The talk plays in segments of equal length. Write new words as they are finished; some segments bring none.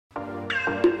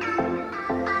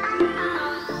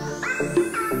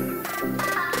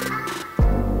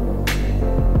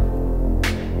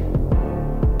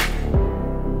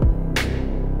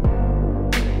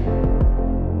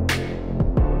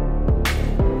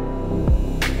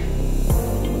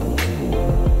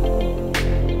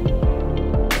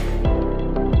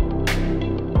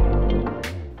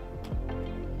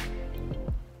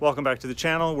Welcome back to the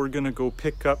channel. We're gonna go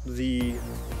pick up the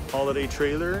holiday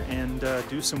trailer and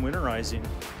do some winterizing.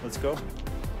 Let's go.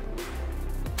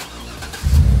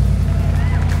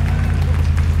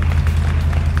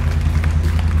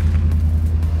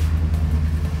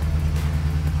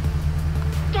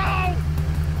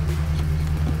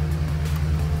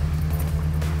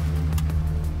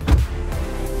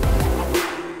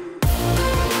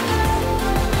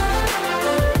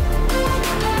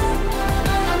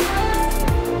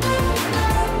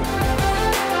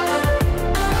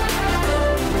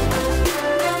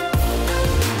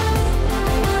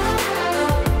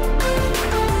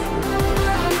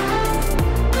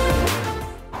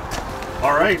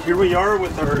 Alright, here we are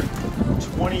with our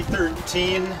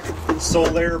 2013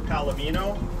 Solaire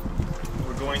Palomino.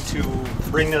 We're going to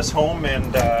bring this home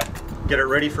and get it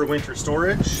ready for winter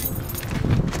storage.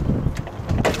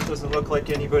 It doesn't look like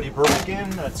anybody broke in,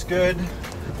 that's good.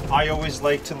 I always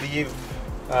like to leave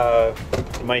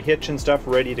my hitch and stuff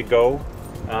ready to go,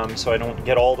 so I don't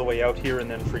get all the way out here and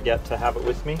then forget to have it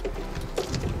with me.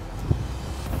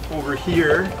 Over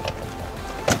here,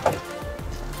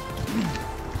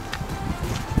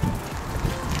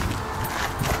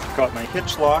 got my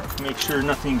hitch lock, make sure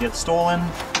nothing gets stolen.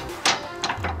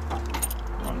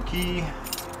 One key.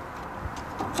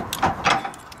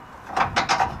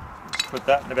 Put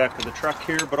that in the back of the truck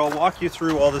here, but I'll walk you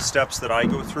through all the steps that I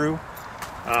go through.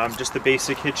 Just the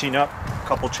basic hitching up, a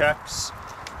couple checks,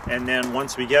 and then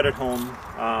once we get it home,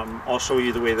 I'll show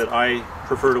you the way that I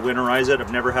prefer to winterize it.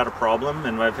 I've never had a problem,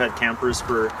 and I've had campers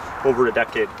for over a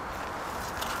decade.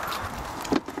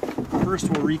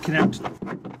 First we'll reconnect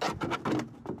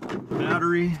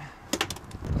battery.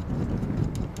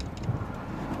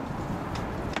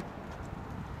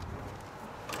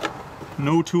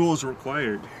 No tools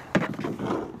required.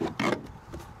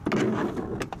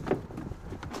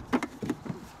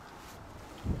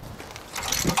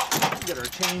 Get our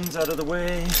chains out of the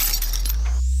way.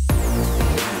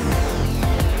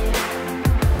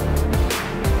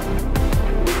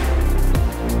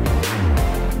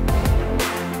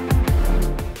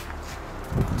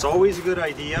 It's always a good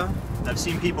idea. I've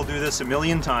seen people do this a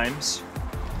million times,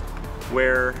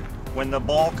 where when the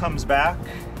ball comes back,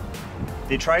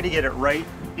 they try to get it right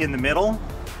in the middle.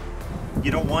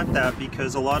 You don't want that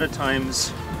because a lot of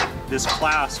times this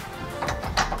clasp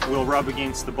will rub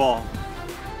against the ball.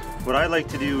 What I like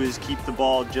to do is keep the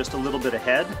ball just a little bit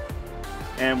ahead,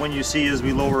 and when you see as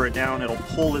we lower it down, it'll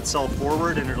pull itself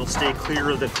forward and it'll stay clear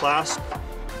of the clasp,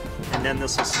 and then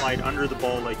this will slide under the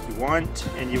ball like you want,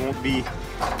 and you won't be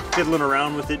fiddling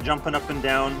around with it, jumping up and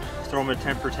down, throwing a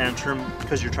temper tantrum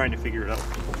because you're trying to figure it out.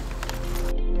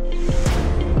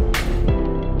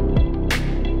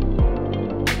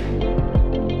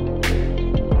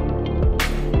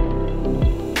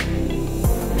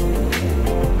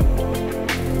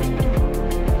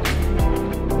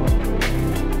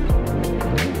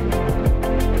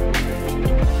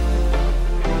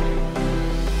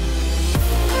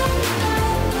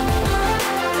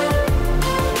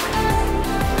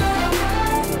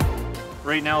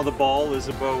 Right now the ball is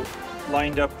about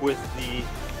lined up with the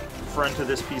front of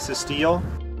this piece of steel.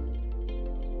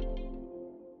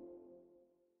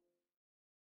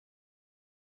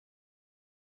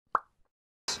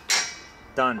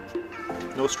 Done.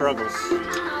 No struggles.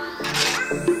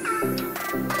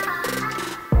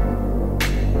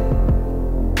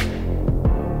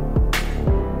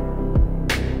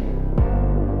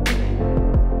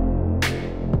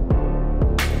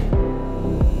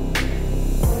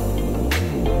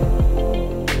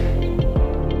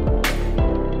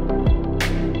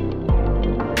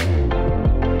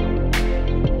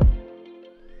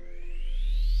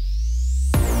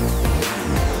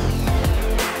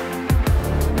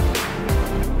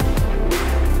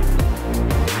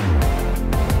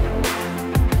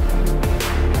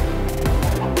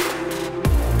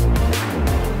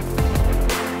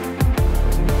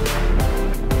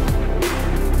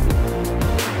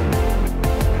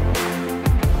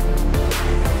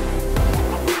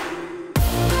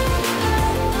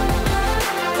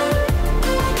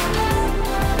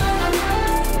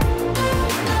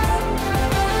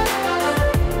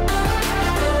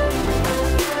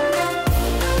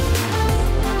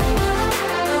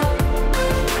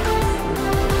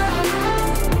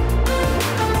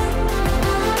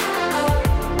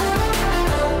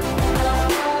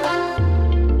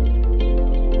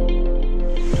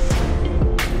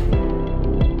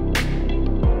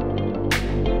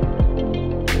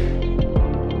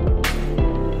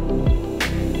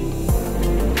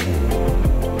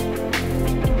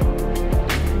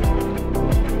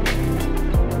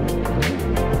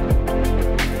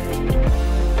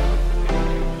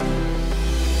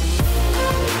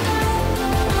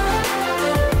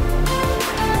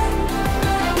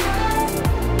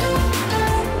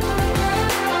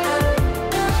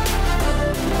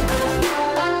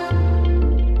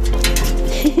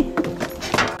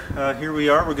 Here we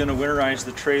are, we're going to winterize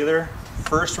the trailer.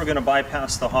 First we're going to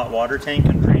bypass the hot water tank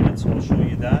and drain it, so I'll show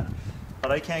you that.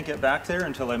 But I can't get back there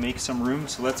until I make some room,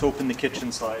 so let's open the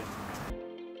kitchen slide.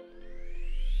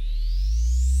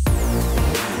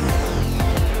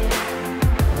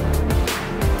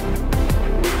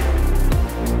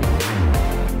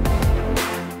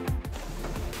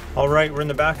 Alright, we're in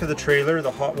the back of the trailer. The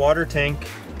hot water tank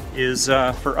is,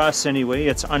 for us anyway,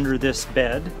 it's under this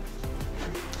bed.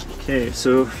 Okay,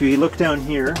 so if you look down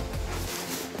here,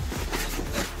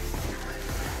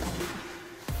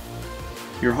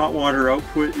 your hot water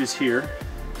output is here,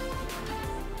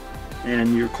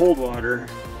 and your cold water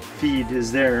feed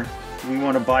is there. We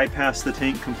want to bypass the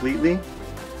tank completely,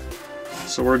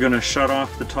 so we're going to shut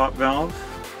off the top valve,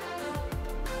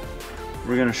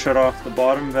 we're going to shut off the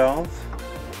bottom valve,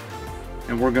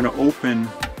 and we're going to open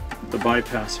the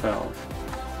bypass valve.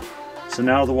 So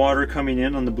now the water coming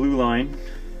in on the blue line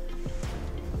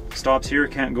stops here,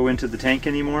 can't go into the tank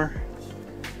anymore.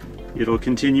 It'll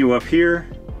continue up here,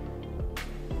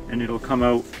 and it'll come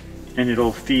out and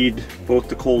it'll feed both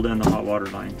the cold and the hot water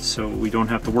lines. So we don't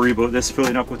have to worry about this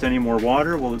filling up with any more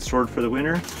water while it's stored for the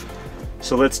winter.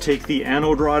 So let's take the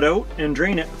anode rod out and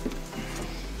drain it.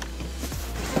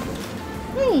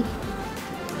 Hey,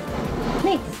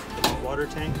 nice. Water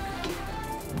tank.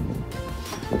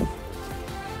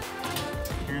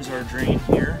 Here's our drain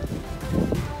here.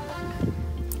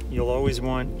 You'll always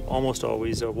want, almost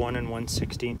always, a 1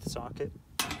 1/16 socket.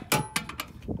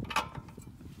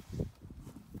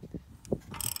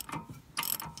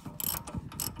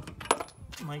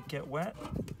 Might get wet.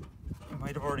 It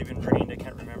might have already been drained, I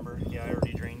can't remember. Yeah, I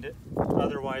already drained it.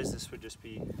 Otherwise, this would just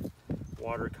be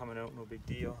water coming out, no big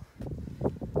deal.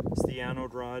 It's the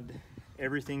anode rod.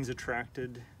 Everything's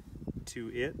attracted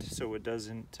to it, so it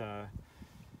doesn't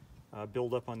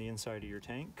build up on the inside of your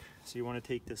tank. So you want to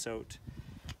take this out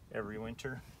every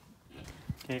winter.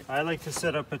 Okay, I like to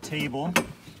set up a table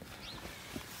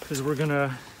because we're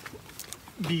gonna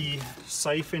be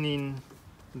siphoning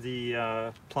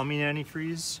the plumbing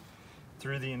antifreeze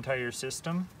through the entire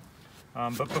system.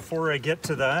 But before I get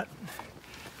to that,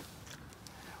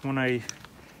 when I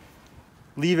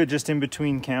leave it just in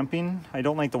between camping, I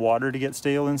don't like the water to get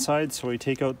stale inside, so I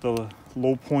take out the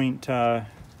low point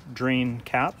drain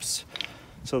caps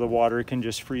so the water can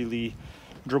just freely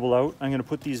dribble out. I'm going to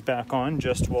put these back on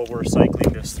just while we're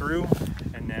cycling this through,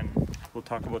 and then we'll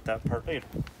talk about that part later.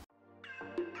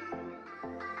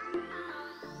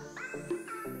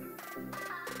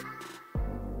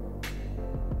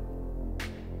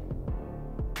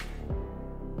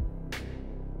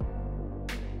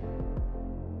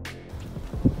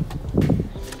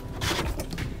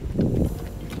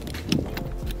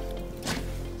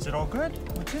 Is it all good?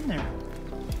 What's in there?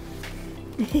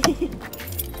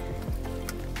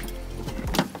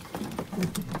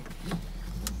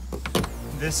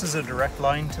 This is a direct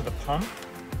line to the pump,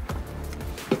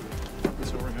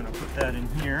 so we're going to put that in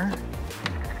here,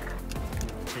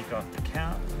 take off the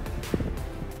cap.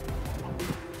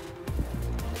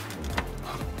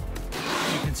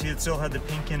 You can see it still had the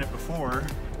pink in it before,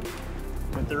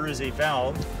 but there is a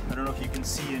valve. I don't know if you can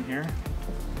see in here.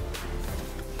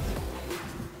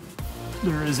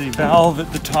 There is a valve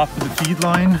at the top of the feed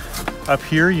line. Up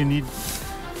here you need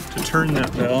to turn that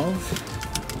valve.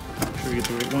 Make sure we get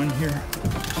the right one here.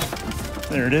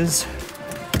 There it is.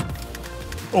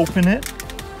 Open it.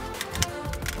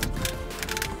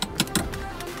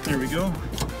 There we go.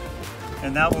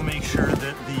 And that will make sure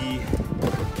that the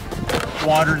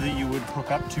water that you would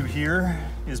hook up to here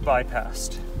is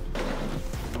bypassed.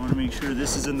 I want to make sure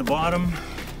this is in the bottom,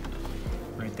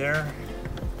 right there.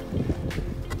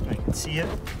 I can see it.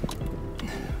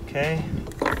 Okay.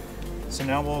 So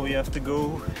now all we have to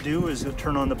go do is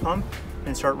turn on the pump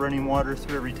and start running water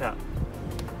through every tap.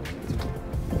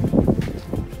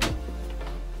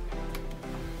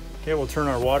 Okay, we'll turn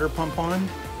our water pump on.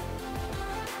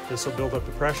 This will build up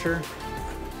the pressure.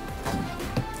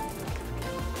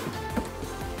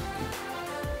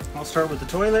 I'll start with the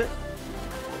toilet,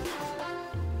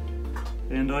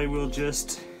 and I will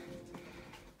just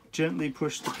gently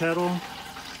push the pedal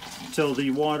until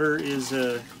the water is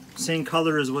same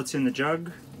color as what's in the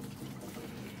jug.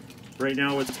 Right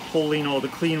now it's pulling all the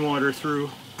clean water through.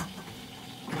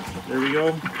 There we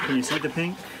go. Can you see the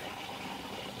pink?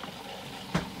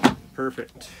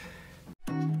 Perfect.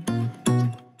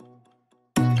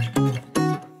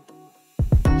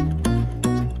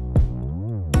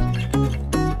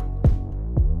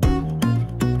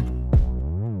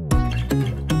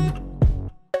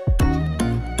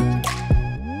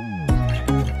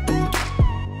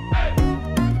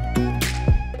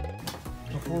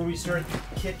 Before we start the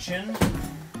kitchen,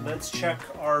 let's check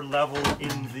our level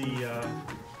in the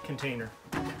container.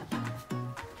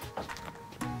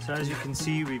 So as you can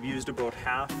see, we've used about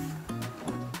half.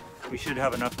 We should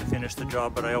have enough to finish the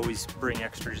job, but I always bring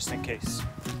extra just in case.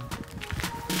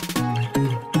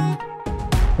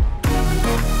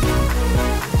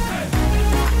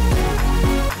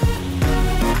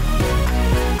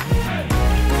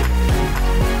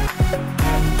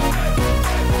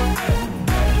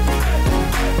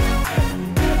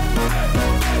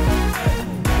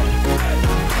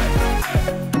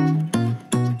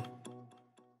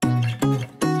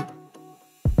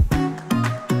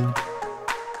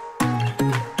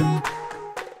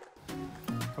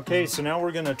 Okay, so now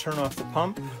we're going to turn off the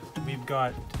pump. We've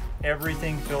got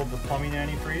everything filled with plumbing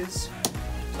antifreeze.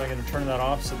 So I'm going to turn that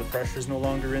off so the pressure is no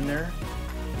longer in there.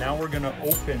 Now we're going to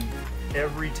open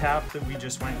every tap that we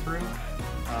just went through.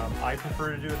 I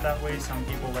prefer to do it that way. Some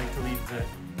people like to leave the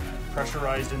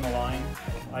pressurized in the line.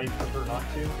 I prefer not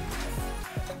to.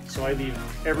 So I leave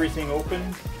everything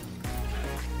open.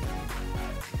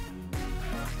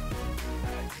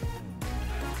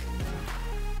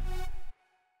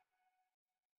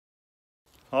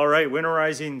 All right,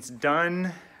 winterizing's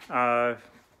done.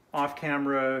 Off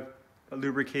camera,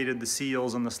 lubricated the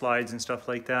seals on the slides and stuff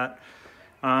like that.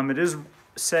 It is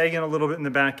sagging a little bit in the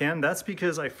back end. That's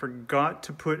because I forgot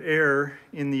to put air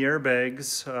in the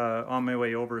airbags on my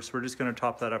way over. So we're just gonna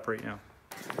top that up right now.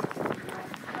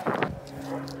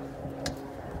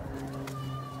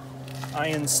 I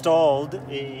installed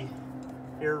a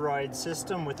air ride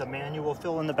system with a manual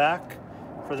fill in the back.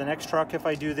 For the next truck, if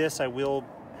I do this, I will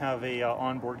have a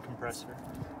onboard compressor.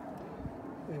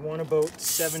 We want about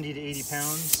 70 to 80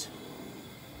 pounds.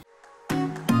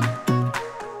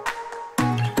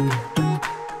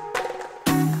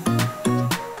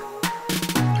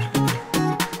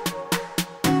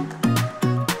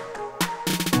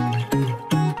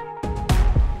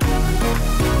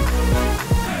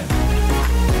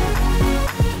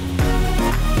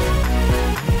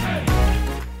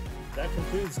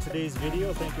 Today's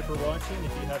video. Thank you for watching.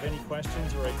 If you have any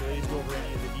questions or I glazed over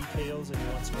any of the details and you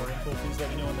want some more info, please let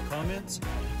me know in the comments.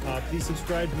 Please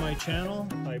subscribe to my channel.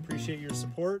 I appreciate your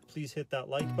support. Please hit that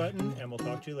like button and we'll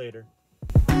talk to you later.